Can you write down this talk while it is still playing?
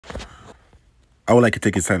I would like to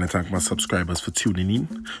take this time to thank my subscribers for tuning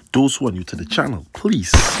in. Those who are new to the channel, please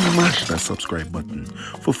smash that subscribe button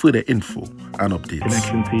for further info and updates.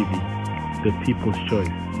 Connection TV, the people's choice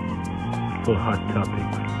for hot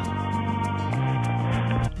topics.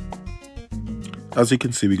 As you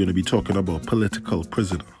can see, we're going to be talking about political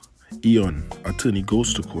prisoner Alleyne. Attorney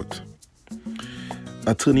goes to court.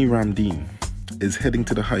 Attorney Ramdeen is heading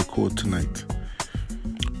to the High Court tonight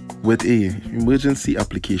with an emergency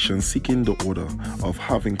application seeking the order of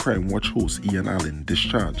having Crime Watch host Alleyne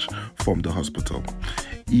discharged from the hospital.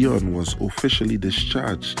 Alleyne was officially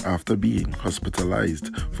discharged after being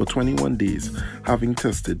hospitalized for 21 days, having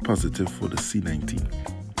tested positive for the C19.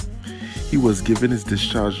 He was given his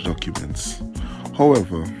discharge documents.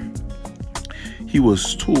 However, he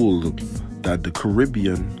was told that the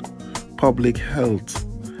Caribbean Public Health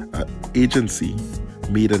Agency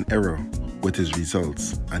made an error with his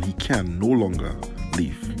results and he can no longer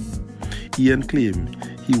leave. Alleyne claimed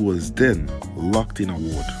he was then locked in a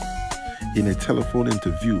ward. In a telephone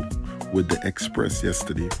interview with the Express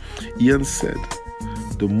yesterday, Alleyne said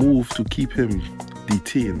the move to keep him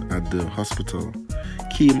detained at the hospital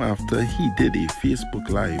came after he did a Facebook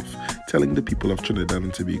Live telling the people of Trinidad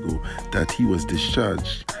and Tobago that he was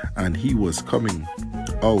discharged and he was coming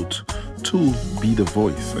out to be the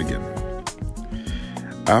voice again.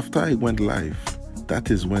 After I went live,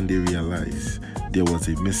 that is when they realized there was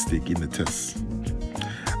a mistake in the test.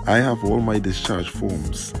 I have all my discharge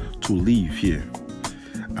forms to leave here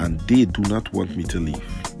and they do not want me to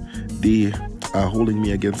leave. They are holding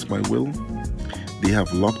me against my will. They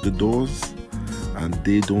have locked the doors and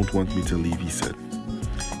they don't want me to leave, he said.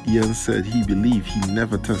 Alleyne said he believed he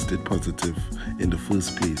never tested positive in the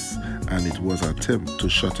first place and it was an attempt to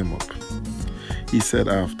shut him up. He said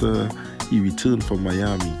after he returned from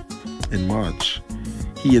Miami in March,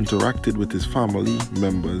 he interacted with his family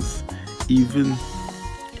members, even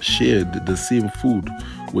shared the same food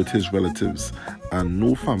with his relatives, and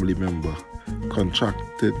no family member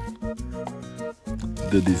contracted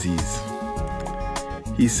the disease.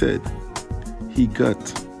 He said he got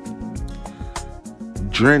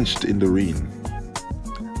drenched in the rain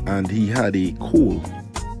and he had a cold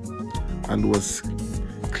and was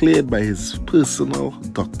cleared by his personal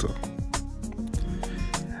doctor.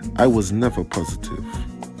 I was never positive.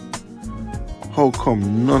 How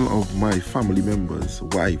come none of my family members,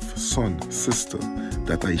 wife, son, sister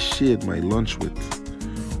that I shared my lunch with,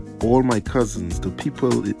 all my cousins, the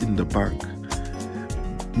people in the bank,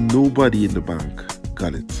 nobody in the bank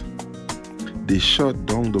got it. They shut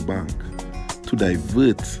down the bank to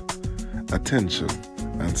divert attention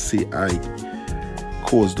and say I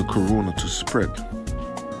caused the corona to spread.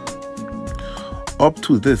 Up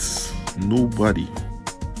to this, nobody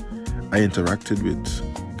I interacted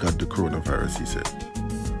with got the coronavirus, he said.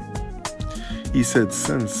 He said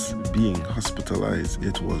since being hospitalized,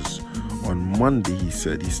 it was on Monday, he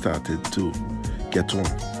said, he started to get on.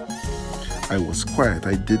 I was quiet.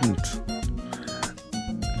 I didn't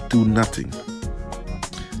do nothing.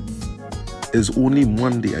 It's only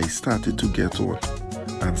Monday I started to get on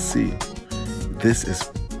and say, this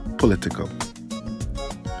is political.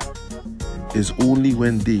 It's only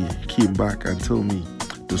when they came back and told me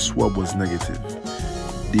the swab was negative.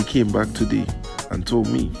 They came back today and told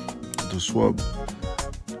me the swab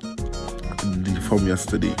from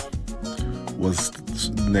yesterday was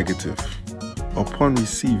negative. Upon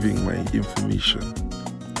receiving my information,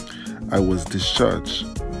 I was discharged,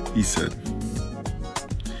 he said.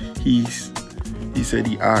 He said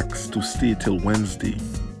he asked to stay till Wednesday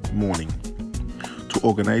morning to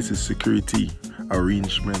organize his security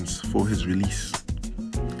arrangements for his release,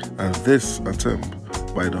 and this attempt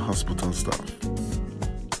by the hospital staff.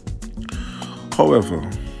 However,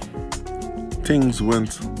 things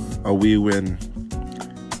went away when,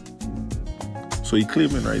 so he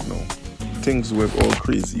claiming right now, things went all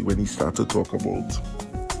crazy when he started to talk about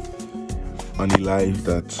on the live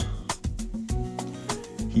that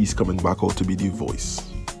he's coming back out to be the voice.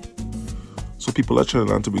 So people are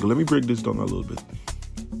trying to be, let me break this down a little bit.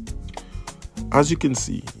 As you can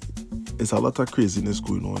see, there's a lot of craziness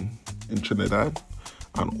going on in Trinidad,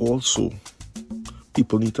 and also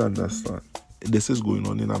people need to understand this is going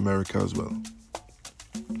on in America as well.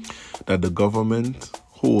 That the government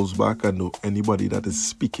holds back on anybody that is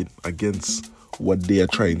speaking against what they are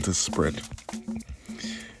trying to spread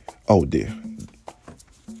out there.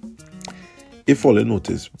 If all you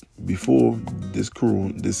notice, before this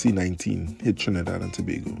C19 hit Trinidad and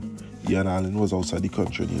Tobago, Alleyne was outside the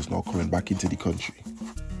country and he is now coming back into the country.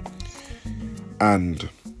 And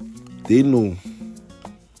they know,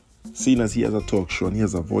 seeing as he has a talk show and he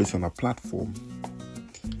has a voice and a platform,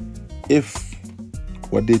 if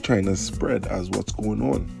what they're trying to spread as what's going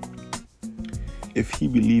on. If he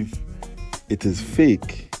believe it is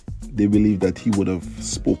fake, they believe that he would have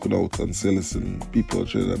spoken out and said, listen, people of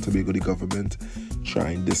Trinidad and Tobago, the government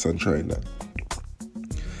trying this and trying that.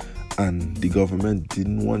 And the government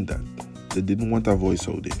didn't want that. They didn't want a voice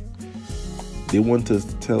out there. They want to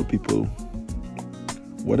tell people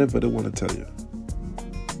whatever they want to tell you.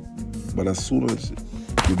 But as soon as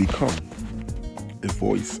you become a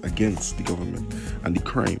voice against the government and the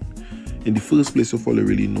crime, in the first place of all, you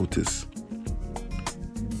really notice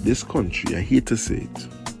this country, I hate to say it,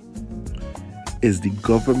 is the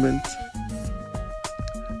government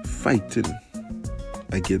fighting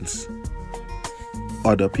against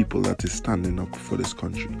other people that is standing up for this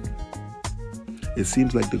country. It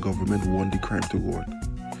seems like the government want the crime to go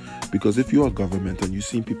on. Because if you are government and you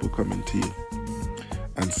see people coming to you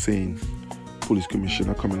and saying, police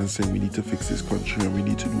commissioner coming and saying we need to fix this country and we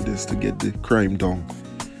need to do this to get the crime down,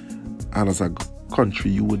 and as a country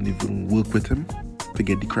you wouldn't even work with him to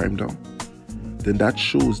get the crime down, then that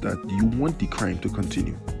shows that you want the crime to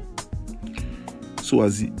continue. So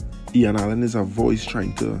as Ian Alleyne is a voice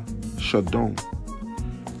trying to shut down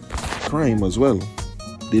crime as well,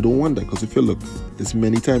 they don't want that, because if you look, it's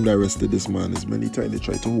many times they arrested this man, it's many times they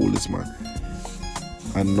tried to hold this man,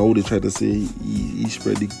 and now they try to say he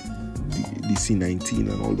spread the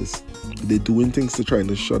C-19 and all this. They're doing things to try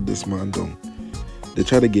to shut this man down. They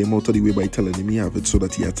try to get him out of the way by telling him he have it so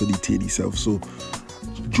that he had to detain himself. So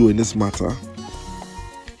during this matter,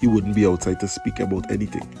 he wouldn't be outside to speak about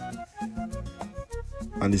anything.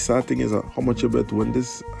 And the sad thing is, how much you bet when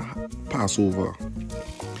this pass over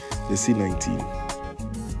the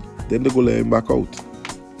C-19, then they go let him back out.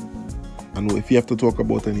 And if you have to talk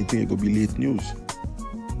about anything, it will be late news.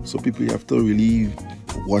 So people have to really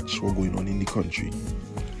watch what's going on in the country.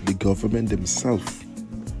 The government themselves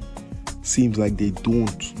seems like they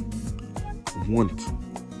don't want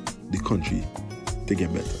the country to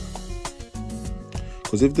get better.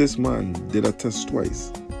 Because if this man did a test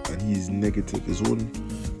twice and he's negative, his own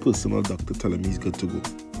personal doctor tell him he's good to go,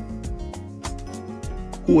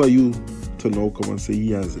 who are you to now come and say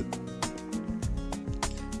he has it?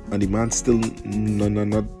 And the man still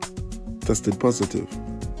not tested positive.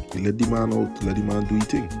 They let the man out, let the man do his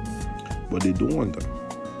thing. But they don't want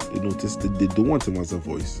that. They notice that they don't want him as a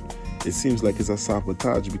voice. It seems like it's a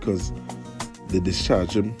sabotage because they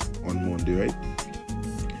discharge him on Monday, right?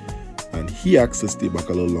 And he asked to stay back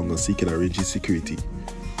a little longer so he can arrange his security.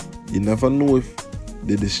 You never know if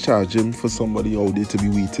they discharge him for somebody out there to be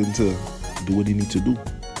waiting to do what he need to do.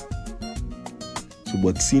 So,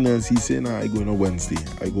 but seeing as he's saying, I go on a Wednesday,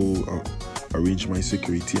 I go arrange my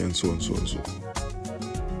security and so on, so on, so.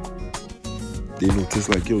 They notice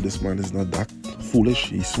like, yo, this man is not that foolish,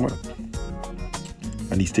 he's smart.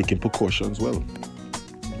 And he's taking precautions well.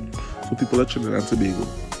 So people at Trinidad and Tobago,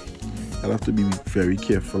 I'll have to be very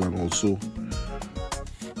careful, and also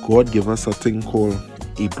God give us a thing called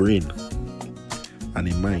a brain and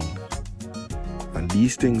a mind. And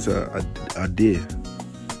these things are there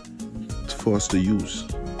for us to use.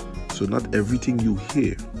 So not everything you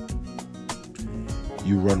hear,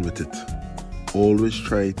 you run with it. Always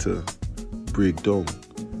try to break down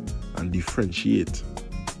and differentiate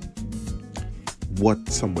what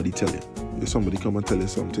somebody tell you. If somebody come and tell you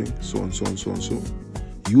something, so and so and so and so,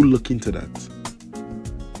 you look into that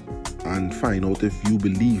and find out if you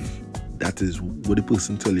believe that is what the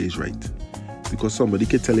person tell you is right. Because somebody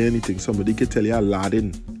can tell you anything. Somebody can tell you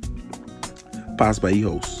Alleyne passed by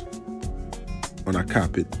your house on a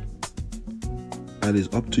carpet, and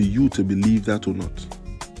it's up to you to believe that or not.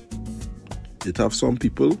 It have some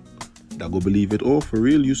people that go believe it. Oh, for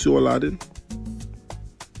real, you saw Alleyne?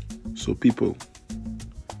 So people,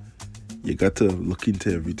 you got to look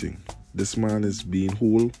into everything. This man is being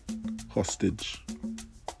held hostage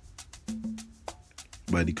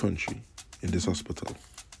by the country in this hospital.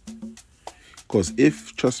 Because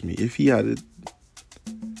trust me, if he had it,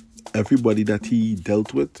 everybody that he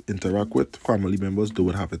dealt with, interact with, family members, they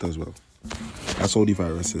would have it as well. That's how the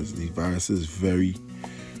virus is. The virus is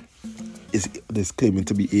it's claiming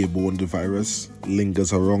to be airborne. The virus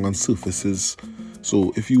lingers around on surfaces.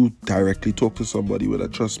 So if you directly talk to somebody with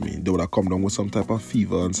that, trust me, they would have come down with some type of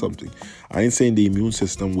fever and something. I ain't saying the immune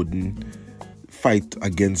system wouldn't fight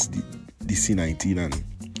against the C-19 and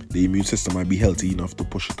the immune system might be healthy enough to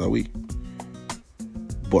push it away.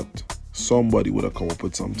 But somebody would have come up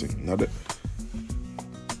with something. Now that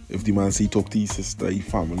if the man say talk to his sister, his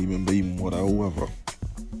family member, his mother, whoever,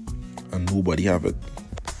 and nobody have it,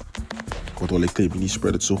 but all they claiming he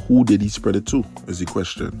spread it. So who did he spread it to is the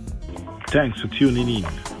question. Thanks for tuning in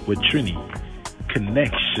with Trini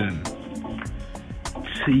Connection.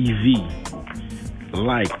 TV.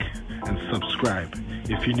 Like and subscribe.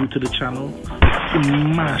 If you're new to the channel,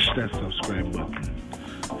 smash that subscribe button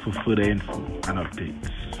for further info and updates.